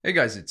Hey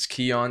guys, it's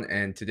Keon,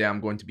 and today I'm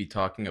going to be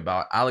talking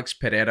about Alex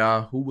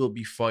Pereira, who will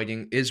be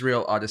fighting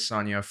Israel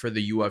Adesanya for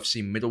the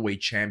UFC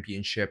Middleweight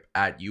Championship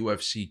at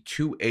UFC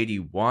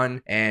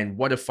 281, and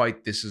what a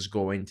fight this is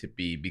going to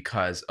be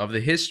because of the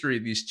history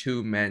these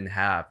two men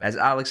have, as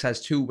Alex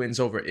has 2 wins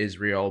over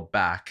Israel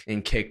back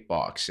in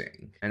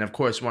kickboxing. And of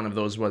course, one of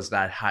those was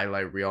that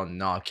highlight reel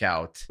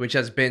knockout, which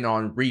has been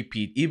on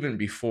repeat even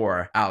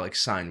before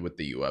Alex signed with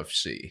the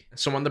UFC.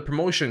 So when the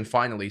promotion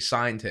finally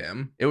signed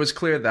him, it was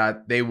clear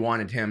that they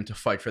wanted him to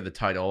fight for the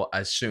title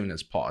as soon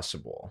as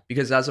possible,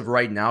 because as of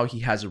right now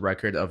he has a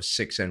record of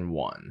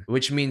 6-1,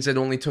 which means it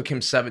only took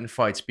him 7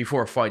 fights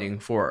before fighting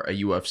for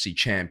a UFC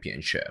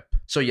championship.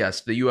 So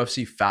yes, the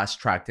UFC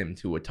fast-tracked him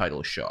to a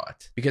title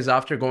shot, because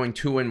after going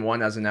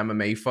 2-1 as an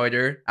MMA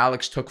fighter,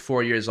 Alex took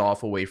 4 years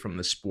off away from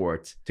the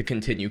sport to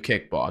continue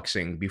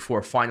kickboxing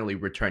before finally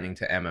returning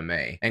to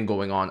MMA and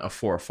going on a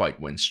 4-fight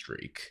win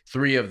streak,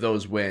 3 of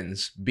those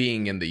wins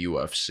being in the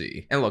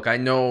UFC. And look, I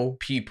know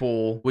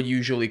people would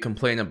usually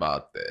complain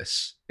about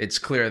this. It's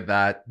clear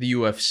that the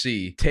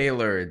UFC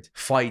tailored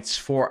fights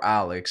for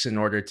Alex in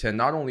order to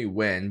not only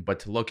win, but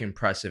to look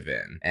impressive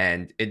in.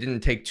 And it didn't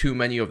take too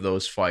many of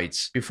those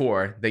fights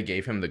before they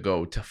gave him the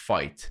go to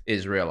fight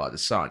Israel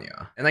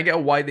Adesanya. And I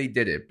get why they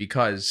did it,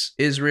 because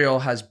Israel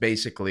has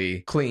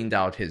basically cleaned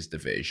out his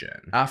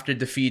division. After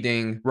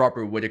defeating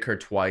Robert Whittaker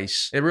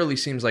twice, it really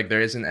seems like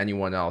there isn't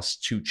anyone else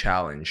to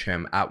challenge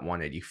him at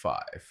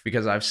 185.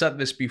 Because I've said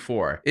this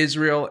before,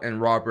 Israel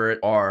and Robert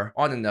are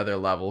on another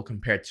level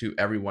compared to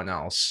everyone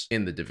else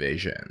in the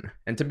division.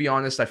 And to be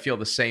honest, I feel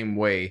the same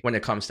way when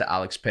it comes to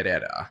Alex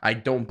Pereira. I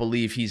don't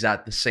believe he's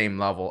at the same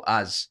level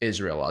as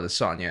Israel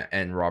Adesanya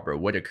and Robert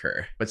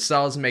Whittaker. But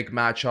styles make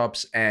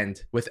matchups,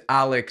 and with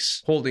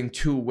Alex holding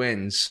 2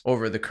 wins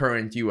over the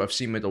current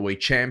UFC middleweight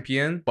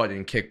champion, but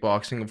in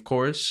kickboxing of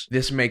course,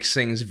 this makes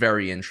things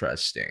very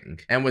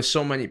interesting. And with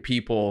so many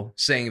people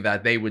saying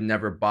that they would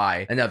never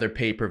buy another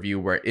pay-per-view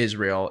where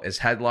Israel is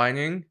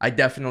headlining, I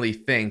definitely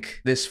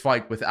think this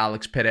fight with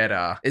Alex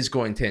Pereira is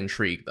going to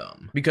intrigue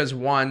them. Because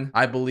 1,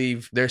 I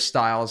believe their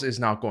styles is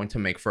not going to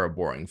make for a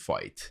boring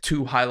fight.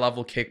 2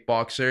 high-level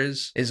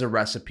kickboxers is a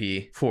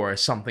recipe for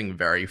something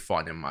very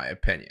fun in my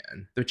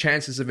opinion. The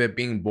chances of it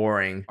being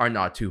boring are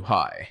not too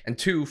high. And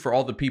 2, for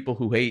all the people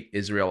who hate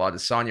Israel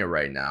Adesanya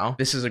right now,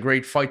 this is a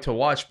great fight to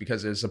watch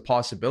because there's a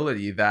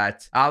possibility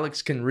that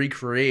Alex can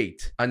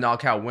recreate a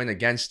knockout win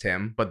against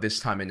him, but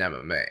this time in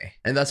MMA.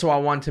 And that's why I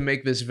want to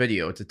make this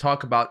video, to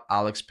talk about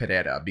Alex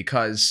Pereira,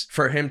 because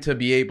for him to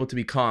be able to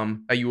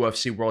become a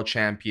UFC world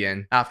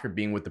champion after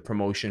being with the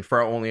promotion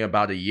for only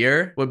about a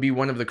year would be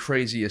one of the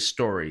craziest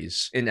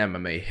stories in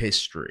MMA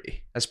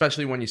history,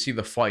 especially when you see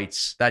the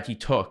fights that he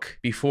took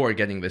before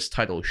getting this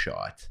title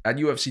shot. At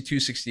UFC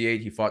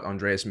 268, he fought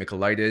Andreas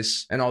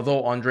Michailidis, and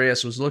although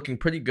Andreas was looking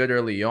pretty good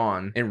early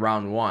on in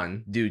round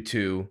 1 due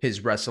to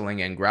his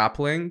wrestling and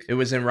grappling, it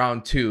was in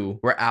round 2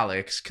 where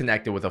Alex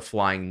connected with a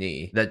flying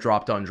knee that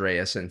dropped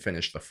Andreas and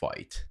finished the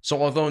fight.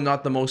 So although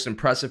not the most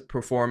impressive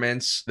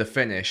performance, the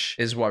finish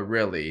is what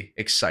really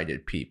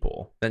excited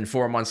people. Then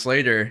 4 months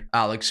later,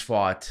 Alex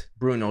fought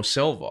Bruno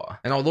Silva.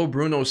 And although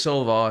Bruno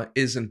Silva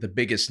isn't the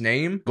biggest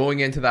name, going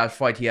into that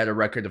fight, he had a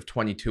record of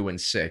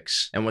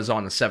 22-6 and was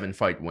on a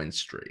 7-fight win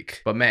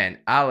streak. But man,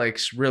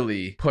 Alex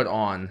really put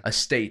on a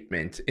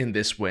statement in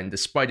this win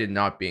despite it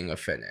not being a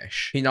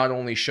finish. He not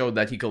only showed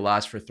that he could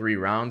last for 3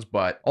 rounds,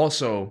 but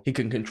also he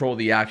can control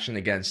the action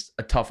against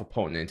a tough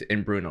opponent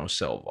in Bruno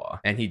Silva.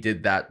 And he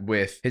did that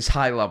with his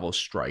high-level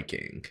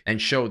striking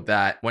and showed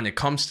that when it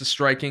comes to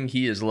striking,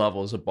 he is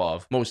levels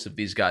above most of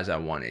these guys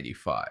at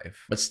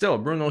 185. But still,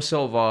 Bruno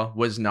Silva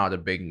was not a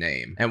big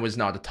name and was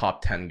not a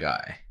top 10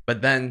 guy.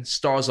 But then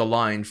stars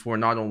aligned for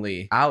not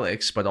only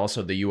Alex, but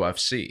also the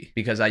UFC.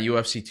 Because at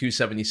UFC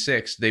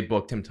 276, they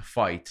booked him to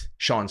fight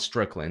Sean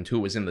Strickland, who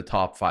was in the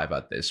top 5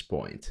 at this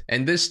point.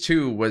 And this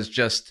too was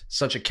just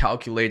such a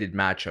calculated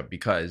matchup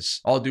because,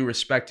 all due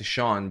respect to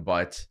Sean,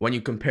 but when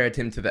you compared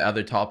him to the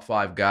other top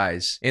 5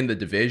 guys in the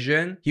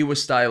division, he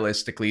was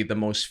stylistically the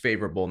most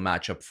favorable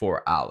matchup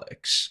for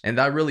Alex. And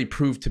that really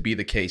proved to be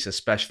the case,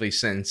 especially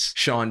since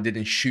Sean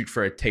didn't shoot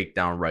for a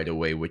takedown right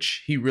away,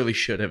 which he really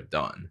should have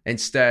done.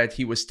 Instead,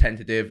 he was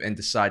tentative and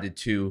decided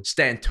to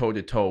stand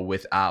toe-to-toe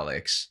with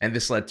Alex, and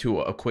this led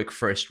to a quick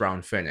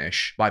first-round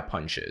finish by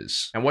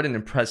punches. And what an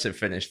impressive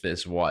finish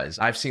this was.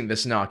 I've seen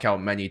this knockout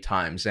many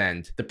times,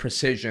 and the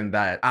precision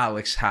that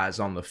Alex has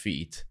on the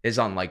feet is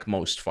unlike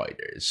most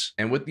fighters.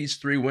 And with these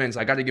 3 wins,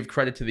 I gotta give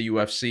credit to the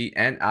UFC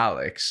and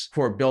Alex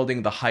for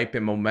building the hype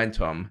and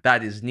momentum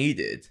that is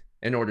needed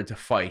in order to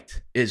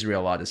fight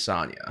Israel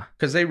Adesanya,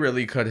 because they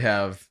really could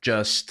have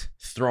just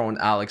thrown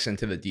Alex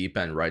into the deep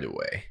end right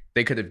away.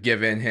 They could have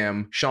given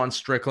him Sean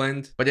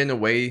Strickland, but in a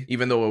way,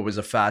 even though it was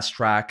a fast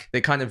track,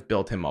 they kind of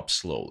built him up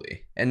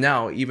slowly. And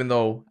now, even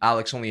though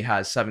Alex only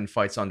has 7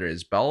 fights under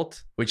his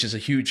belt, which is a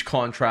huge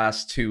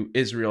contrast to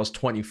Israel's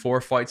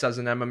 24 fights as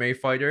an MMA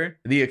fighter,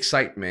 the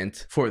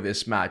excitement for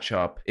this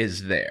matchup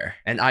is there.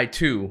 And I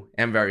too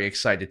am very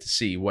excited to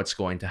see what's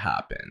going to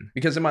happen.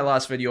 Because in my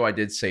last video, I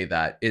did say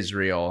that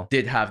Israel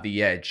did have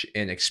the edge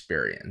in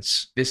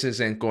experience. This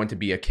isn't going to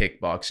be a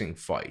kickboxing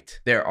fight.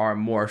 There are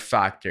more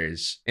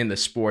factors in the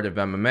sport of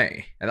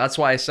MMA. And that's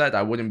why I said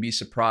I wouldn't be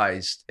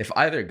surprised if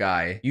either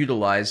guy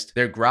utilized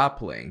their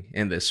grappling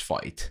in this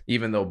fight,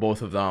 even though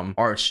both of them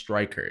are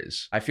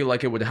strikers. I feel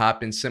like it would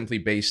happen simply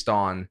based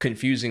on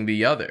confusing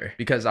the other,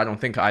 because I don't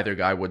think either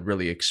guy would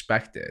really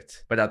expect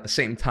it. But at the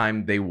same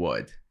time, they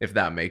would, if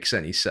that makes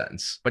any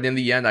sense. But in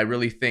the end, I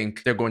really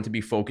think they're going to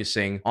be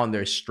focusing on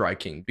their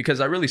striking,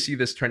 because I really see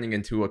this turning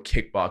into a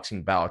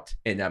kickboxing bout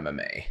in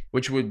MMA,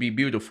 which would be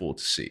beautiful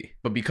to see.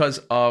 But because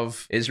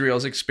of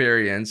Israel's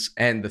experience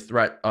and the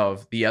threat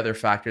of the other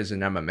factors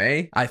in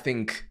MMA, I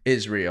think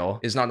Israel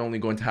is not only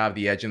going to have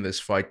the edge in this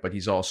fight, but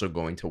he's also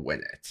going to win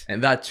it.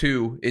 And that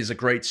too is a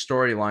great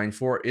storyline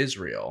for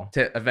Israel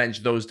to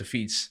avenge those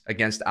defeats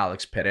against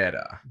Alex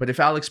Pereira. But if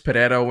Alex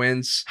Pereira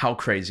wins, how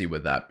crazy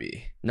would that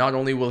be? Not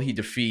only will he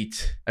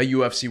defeat a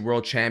UFC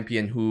world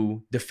champion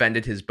who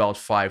defended his belt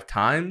 5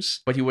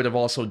 times, but he would have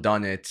also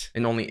done it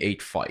in only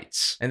 8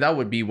 fights. And that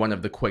would be one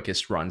of the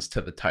quickest runs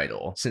to the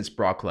title since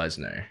Brock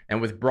Lesnar.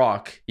 And with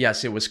Brock,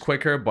 yes, it was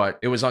quicker, but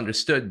it was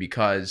understood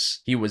because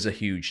he was a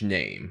huge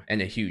name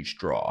and a huge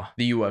draw.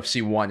 The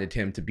UFC wanted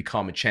him to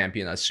become a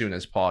champion as soon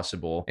as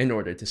possible in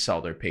order to sell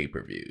their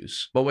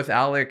pay-per-views. But with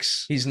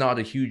Alex, he's not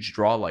a huge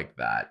draw like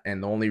that.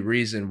 And the only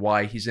reason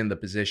why he's in the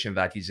position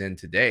that he's in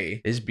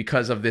today is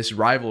because of this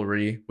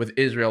rivalry with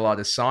Israel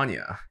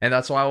Adesanya. And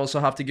that's why I also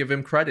have to give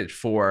him credit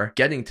for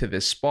getting to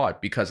this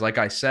spot, because like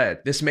I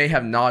said, this may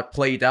have not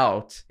played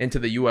out into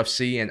the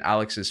UFC in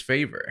Alex's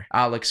favor.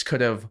 Alex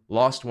could have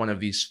lost one of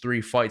these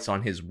 3 fights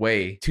on his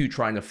way to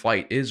trying to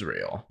fight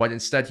Israel, but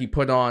instead he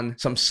put on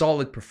some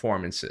solid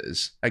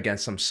performances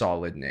against some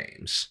solid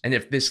names. And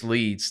if this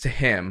leads to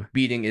him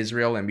beating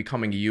Israel and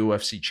becoming a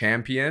UFC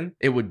champion,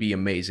 it would be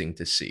amazing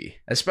to see,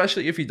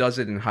 especially if he does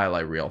it in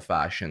highlight reel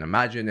fashion.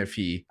 Imagine if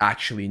he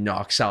actually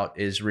knocks out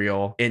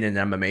Israel in an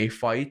MMA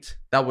fight.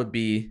 That would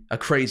be a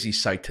crazy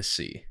sight to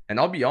see. And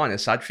I'll be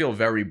honest, I'd feel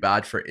very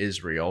bad for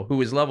Israel,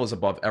 who is levels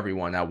above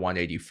everyone at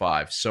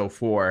 185. So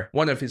for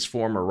one of his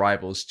former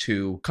rivals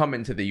to come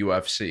into the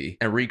UFC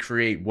and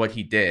recreate what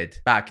he did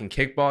back in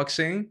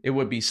kickboxing, it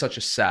would be such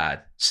a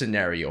sad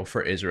scenario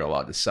for Israel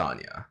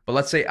Adesanya. But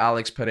let's say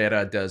Alex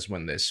Pereira does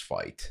win this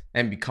fight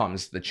and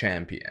becomes the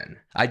champion.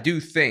 I do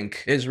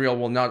think Israel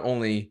will not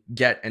only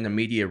get an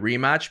immediate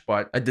rematch,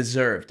 but a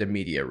deserved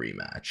immediate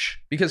rematch.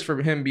 Because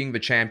for him being the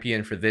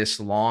champion for this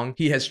long,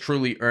 he has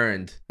truly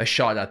earned a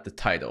shot at the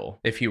title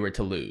if he were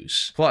to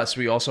lose. Plus,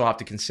 we also have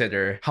to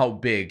consider how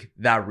big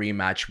that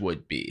rematch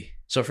would be.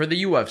 So for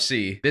the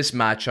UFC, this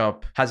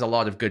matchup has a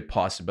lot of good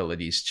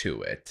possibilities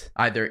to it.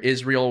 Either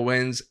Israel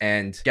wins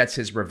and gets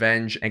his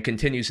revenge and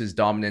continues his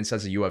dominance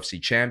as a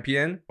UFC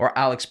champion, or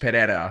Alex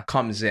Pereira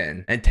comes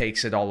in and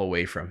takes it all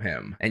away from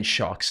him and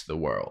shocks the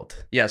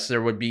world. Yes,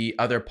 there would be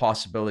other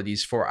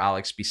possibilities for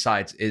Alex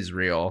besides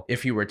Israel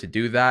if he were to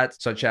do that,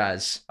 such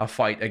as a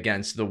fight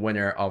against the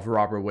winner of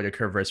Robert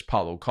Whittaker versus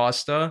Paulo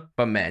Costa.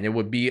 But man, it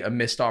would be a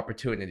missed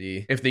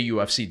opportunity if the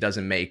UFC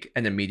doesn't make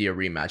an immediate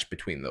rematch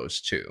between those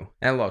two.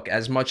 And look,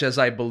 as much as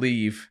I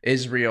believe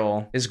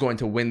Israel is going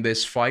to win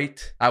this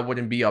fight, I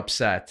wouldn't be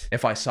upset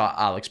if I saw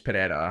Alex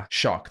Pereira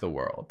shock the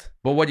world.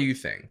 But what do you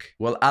think?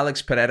 Will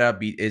Alex Pereira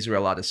beat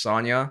Israel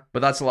Adesanya?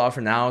 But that's a lot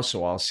for now,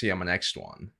 so I'll see you on my next one.